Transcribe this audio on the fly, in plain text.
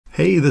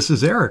Hey, this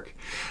is Eric.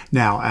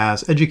 Now,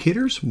 as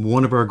educators,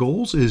 one of our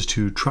goals is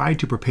to try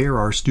to prepare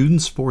our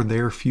students for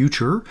their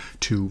future,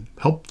 to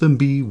help them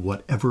be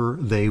whatever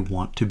they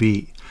want to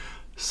be.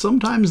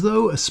 Sometimes,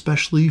 though,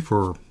 especially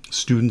for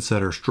students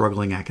that are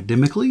struggling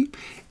academically,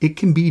 it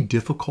can be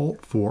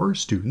difficult for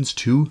students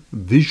to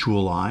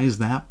visualize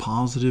that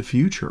positive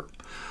future.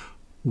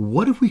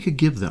 What if we could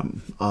give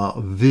them a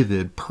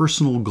vivid,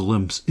 personal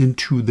glimpse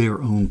into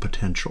their own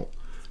potential?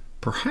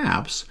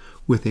 Perhaps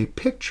with a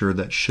picture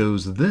that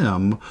shows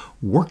them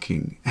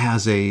working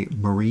as a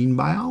marine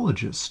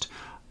biologist,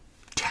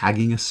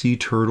 tagging a sea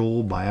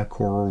turtle by a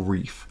coral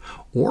reef,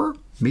 or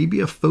maybe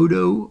a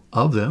photo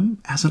of them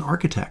as an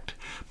architect,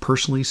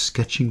 personally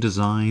sketching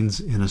designs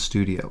in a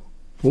studio,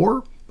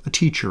 or a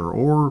teacher,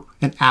 or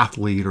an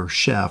athlete, or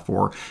chef,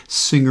 or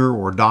singer,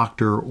 or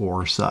doctor,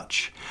 or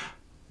such.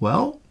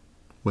 Well,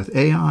 with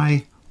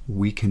AI,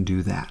 we can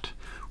do that.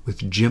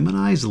 With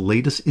Gemini's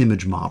latest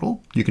image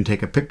model, you can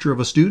take a picture of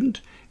a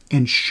student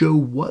and show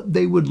what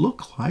they would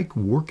look like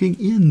working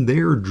in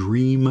their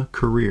dream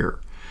career.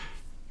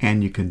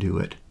 And you can do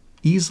it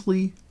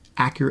easily,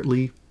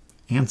 accurately,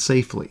 and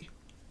safely.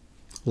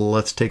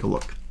 Let's take a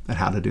look at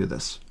how to do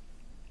this.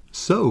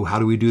 So, how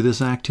do we do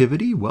this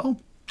activity?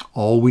 Well,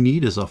 all we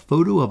need is a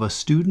photo of a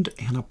student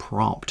and a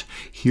prompt.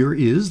 Here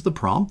is the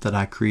prompt that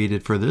I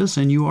created for this,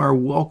 and you are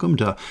welcome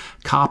to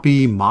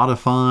copy,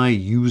 modify,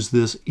 use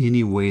this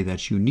any way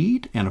that you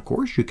need. And of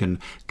course, you can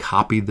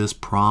copy this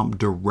prompt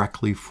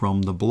directly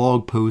from the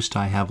blog post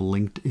I have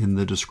linked in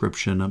the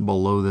description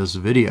below this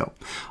video.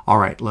 All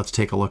right, let's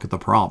take a look at the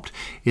prompt.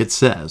 It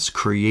says,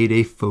 create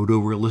a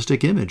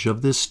photorealistic image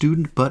of this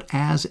student, but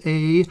as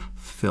a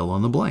fill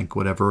in the blank,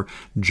 whatever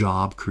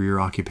job, career,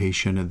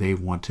 occupation they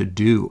want to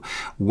do,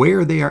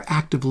 where they are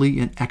actively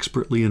and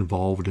expertly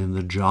involved in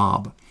the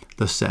job.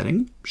 The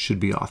setting should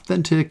be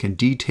authentic and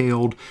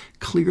detailed,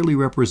 clearly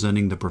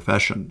representing the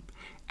profession.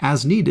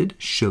 As needed,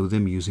 show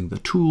them using the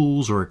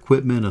tools or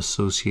equipment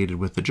associated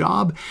with the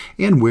job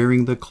and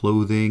wearing the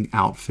clothing,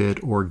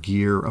 outfit, or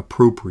gear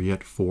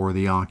appropriate for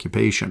the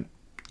occupation.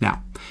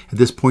 Now, at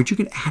this point, you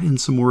can add in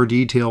some more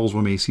details.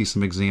 We may see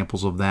some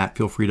examples of that.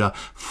 Feel free to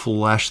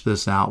flesh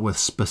this out with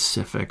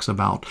specifics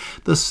about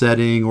the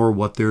setting or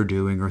what they're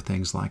doing or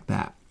things like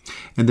that.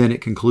 And then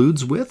it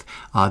concludes with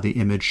the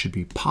image should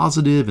be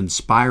positive,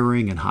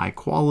 inspiring, and high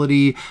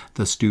quality.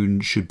 The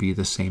student should be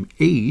the same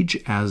age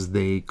as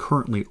they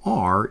currently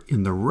are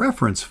in the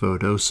reference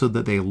photo so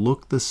that they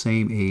look the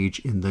same age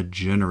in the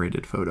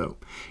generated photo.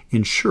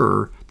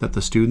 Ensure that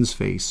the student's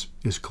face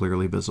is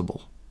clearly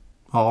visible.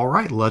 All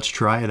right, let's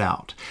try it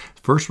out.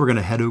 First, we're going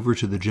to head over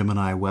to the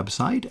Gemini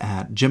website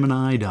at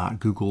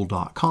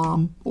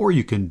gemini.google.com, or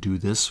you can do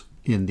this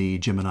in the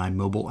Gemini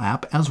mobile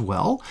app as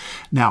well.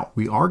 Now,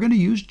 we are going to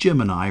use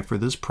Gemini for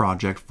this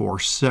project for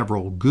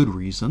several good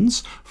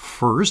reasons.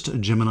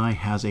 First, Gemini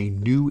has a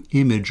new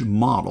image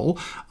model,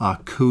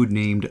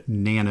 codenamed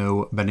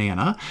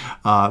Nano-Banana,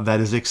 that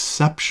is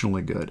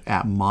exceptionally good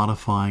at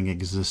modifying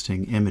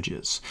existing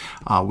images.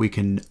 We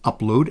can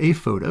upload a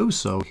photo,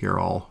 so here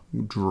I'll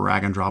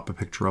drag and drop a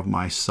picture of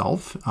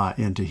myself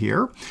into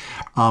here,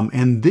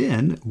 and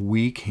then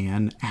we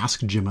can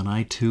ask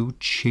Gemini to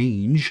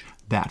change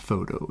that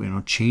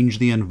photo, change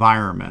the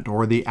environment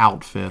or the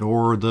outfit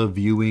or the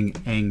viewing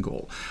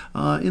angle.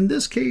 In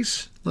this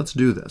case, let's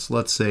do this.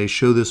 Let's say,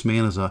 show this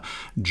man as a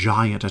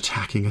giant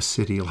attacking a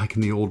city like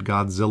in the old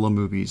Godzilla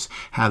movies.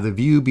 Have the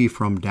view be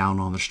from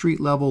down on the street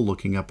level,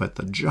 looking up at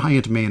the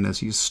giant man as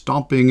he's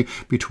stomping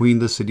between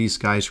the city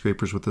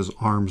skyscrapers with his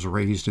arms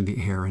raised in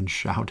the air and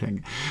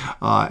shouting.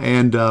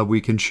 And we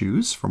can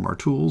choose from our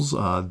tools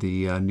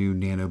the new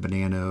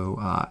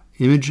Nano-Banana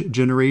image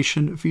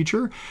generation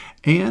feature.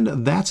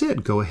 And that's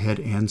it. Go ahead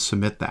and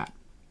submit that.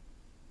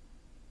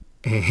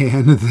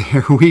 And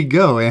there we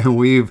go, and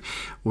we've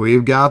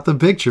got the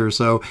picture.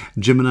 So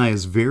Gemini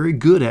is very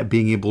good at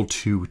being able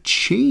to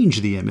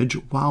change the image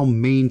while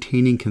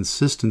maintaining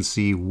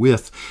consistency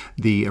with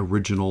the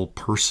original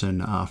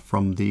person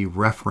from the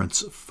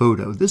reference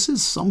photo. This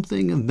is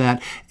something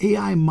that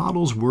AI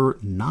models were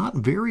not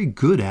very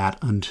good at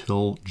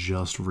until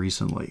just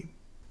recently.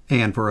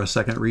 And for a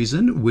second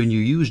reason, when you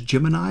use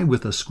Gemini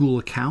with a school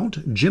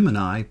account,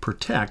 Gemini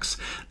protects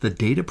the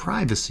data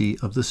privacy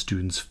of the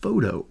student's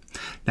photo.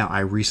 Now,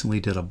 I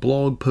recently did a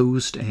blog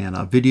post and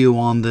a video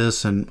on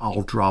this, and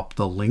I'll drop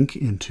the link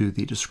into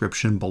the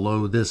description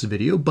below this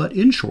video. But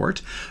in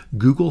short,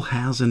 Google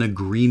has an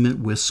agreement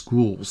with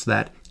schools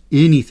that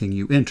anything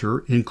you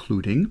enter,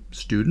 including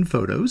student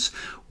photos,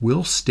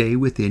 will stay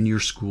within your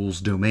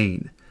school's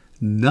domain.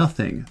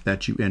 Nothing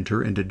that you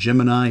enter into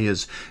Gemini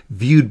is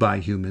viewed by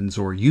humans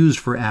or used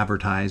for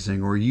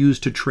advertising or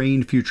used to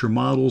train future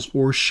models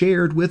or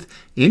shared with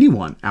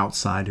anyone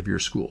outside of your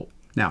school.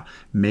 Now,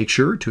 make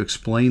sure to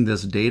explain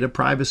this data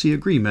privacy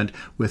agreement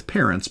with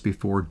parents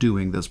before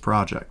doing this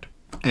project.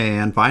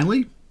 And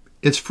finally,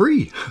 it's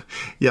free.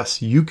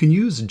 Yes, you can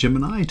use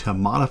Gemini to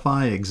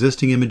modify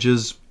existing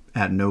images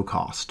at no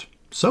cost.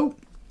 So,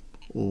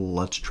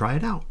 let's try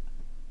it out.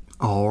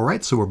 All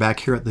right, so we're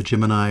back here at the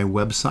Gemini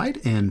website,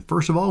 and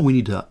first of all, we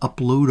need to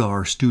upload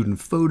our student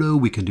photo.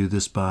 We can do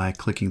this by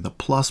clicking the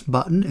plus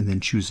button and then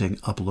choosing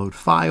Upload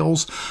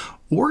Files,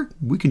 or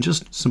we can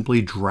just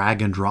simply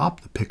drag and drop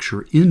the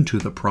picture into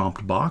the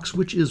prompt box,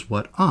 which is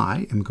what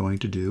I am going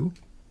to do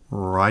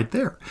right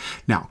there.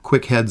 Now,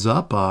 quick heads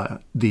up,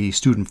 the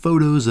student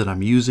photos that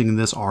I'm using in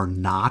this are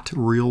not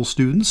real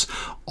students.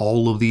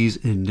 All of these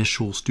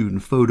initial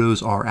student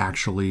photos are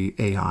actually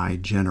AI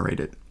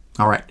generated.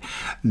 All right,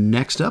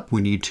 next up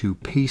we need to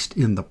paste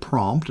in the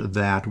prompt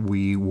that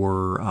we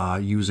were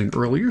using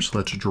earlier. So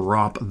let's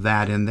drop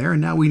that in there.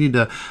 And now we need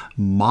to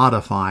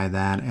modify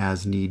that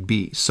as need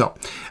be. So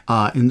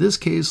in this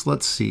case,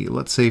 let's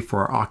say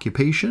for our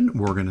occupation,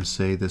 we're going to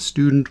say the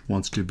student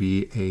wants to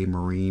be a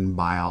marine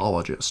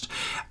biologist.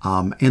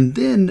 And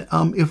then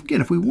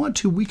if we want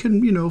to, we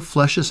can,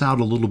 flesh this out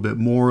a little bit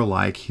more,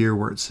 like here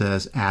where it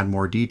says add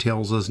more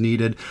details as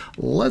needed.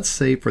 Let's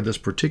say for this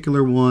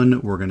particular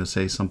one, we're going to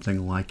say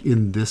something like,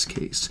 in this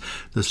case,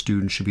 the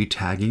student should be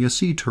tagging a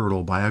sea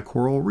turtle by a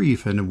coral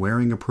reef and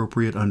wearing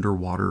appropriate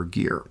underwater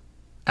gear.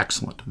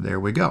 Excellent. There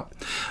we go.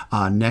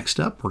 Next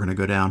up, we're going to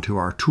go down to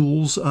our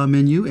Tools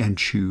menu and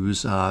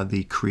choose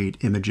the Create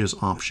Images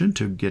option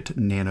to get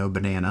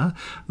Nano-Banana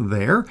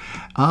there.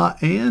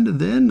 And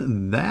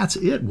then that's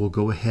it. We'll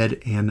go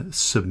ahead and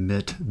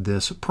submit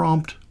this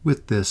prompt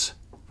with this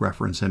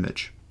reference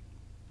image.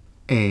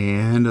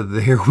 And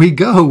there we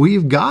go.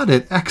 We've got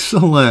it.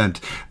 Excellent.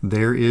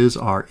 There is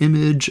our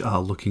image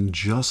looking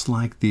just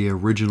like the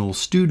original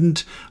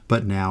student,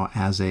 but now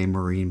as a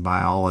marine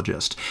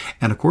biologist.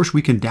 And of course,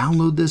 we can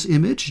download this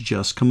image.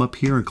 Just come up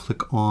here and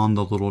click on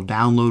the little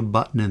download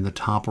button in the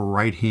top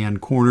right-hand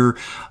corner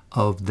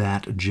of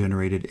that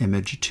generated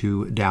image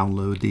to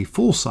download the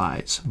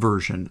full-size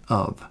version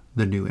of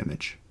the new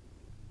image.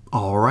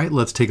 All right,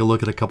 let's take a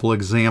look at a couple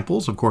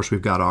examples. Of course, we've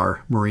got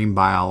our marine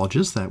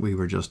biologist that we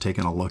were just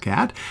taking a look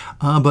at.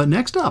 But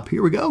next up,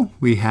 here we go.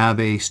 We have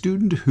a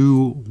student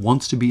who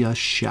wants to be a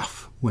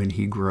chef when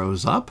he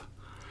grows up.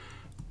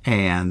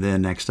 And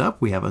then next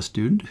up, we have a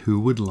student who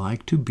would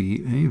like to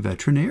be a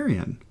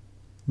veterinarian.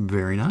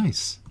 Very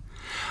nice.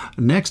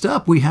 Next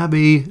up, we have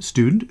a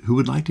student who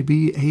would like to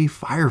be a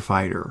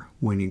firefighter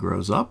when he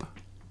grows up.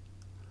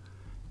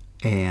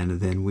 And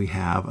then we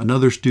have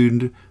another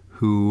student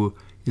who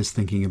is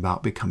thinking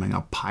about becoming a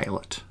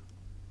pilot.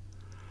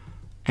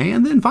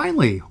 And then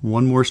finally,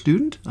 one more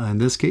student. In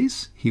this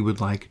case, he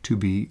would like to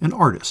be an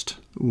artist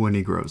when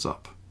he grows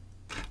up.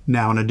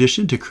 Now, in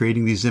addition to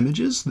creating these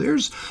images,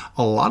 there's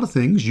a lot of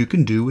things you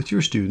can do with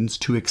your students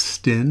to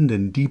extend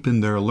and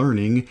deepen their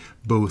learning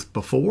both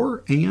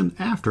before and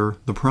after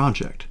the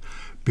project.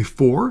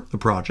 Before the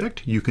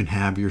project, you can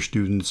have your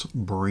students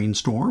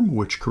brainstorm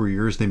which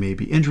careers they may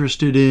be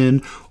interested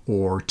in,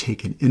 or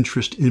take an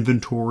interest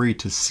inventory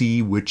to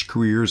see which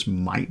careers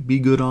might be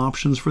good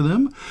options for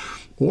them,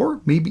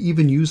 or maybe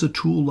even use a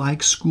tool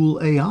like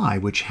School AI,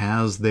 which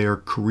has their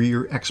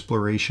career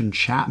exploration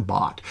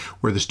chatbot,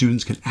 where the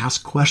students can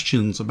ask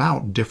questions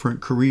about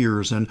different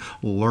careers and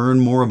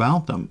learn more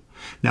about them.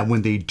 Now,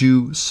 when they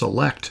do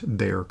select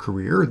their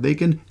career, they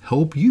can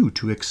help you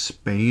to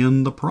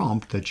expand the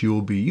prompt that you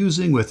will be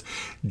using with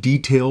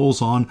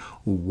details on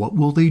what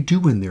will they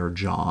do in their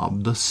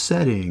job, the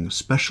setting,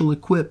 special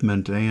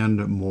equipment,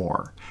 and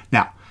more.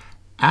 Now,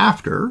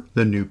 after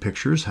the new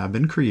pictures have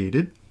been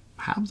created,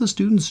 have the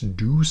students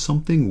do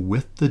something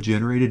with the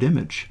generated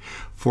image.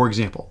 For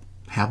example,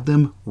 have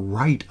them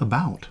write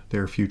about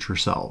their future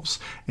selves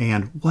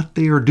and what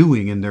they are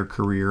doing in their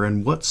career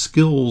and what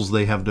skills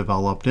they have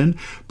developed, and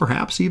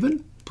perhaps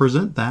even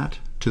present that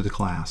to the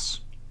class.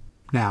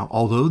 Now,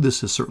 although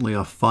this is certainly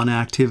a fun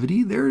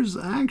activity, there's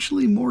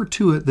actually more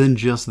to it than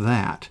just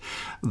that.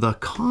 The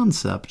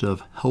concept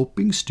of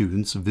helping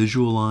students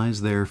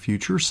visualize their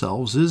future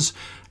selves is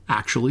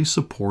actually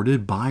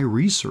supported by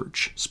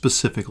research,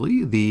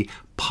 specifically the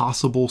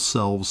possible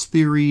selves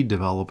theory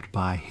developed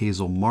by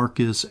Hazel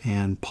Marcus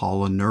and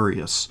Paula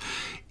Nurius.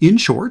 In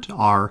short,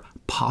 our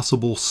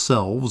possible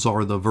selves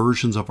are the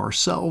versions of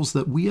ourselves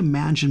that we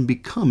imagine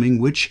becoming,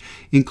 which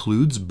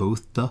includes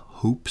both the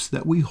hopes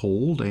that we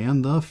hold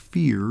and the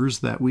fears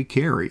that we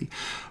carry.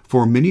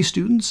 For many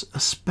students,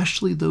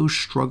 especially those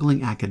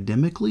struggling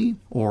academically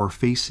or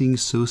facing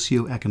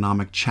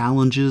socioeconomic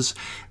challenges,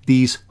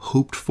 these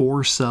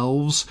hoped-for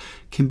selves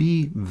can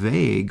be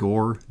vague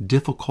or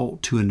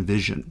difficult to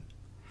envision.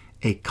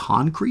 A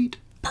concrete,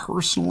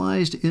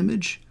 personalized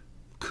image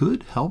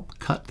could help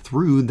cut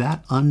through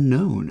that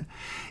unknown.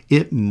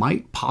 It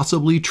might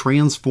possibly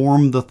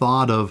transform the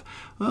thought of,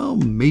 well,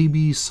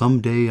 maybe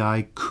someday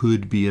I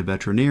could be a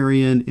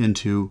veterinarian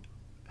into,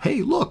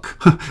 hey, look,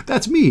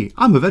 that's me,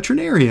 I'm a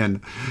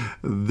veterinarian.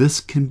 This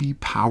can be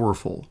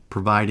powerful,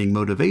 providing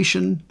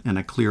motivation and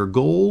a clear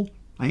goal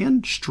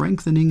and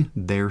strengthening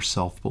their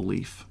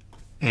self-belief.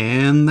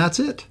 And that's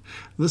it.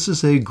 This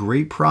is a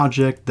great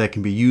project that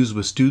can be used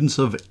with students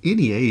of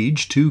any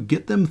age to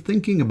get them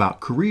thinking about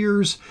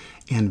careers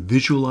and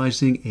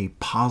visualizing a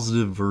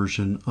positive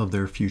version of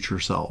their future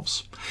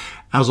selves.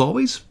 As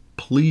always,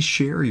 please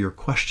share your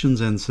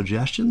questions and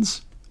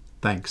suggestions,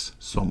 Thanks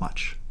so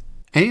much.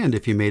 And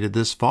if you made it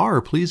this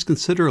far, please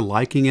consider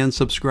liking and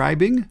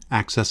subscribing,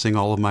 accessing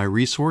all of my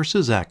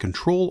resources at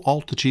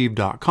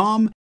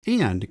controlaltachieve.com,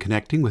 and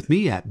connecting with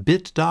me at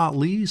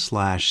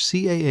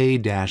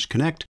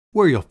bit.ly/CAA-connect,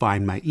 where you'll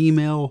find my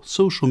email,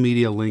 social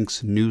media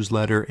links,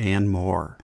 newsletter, and more.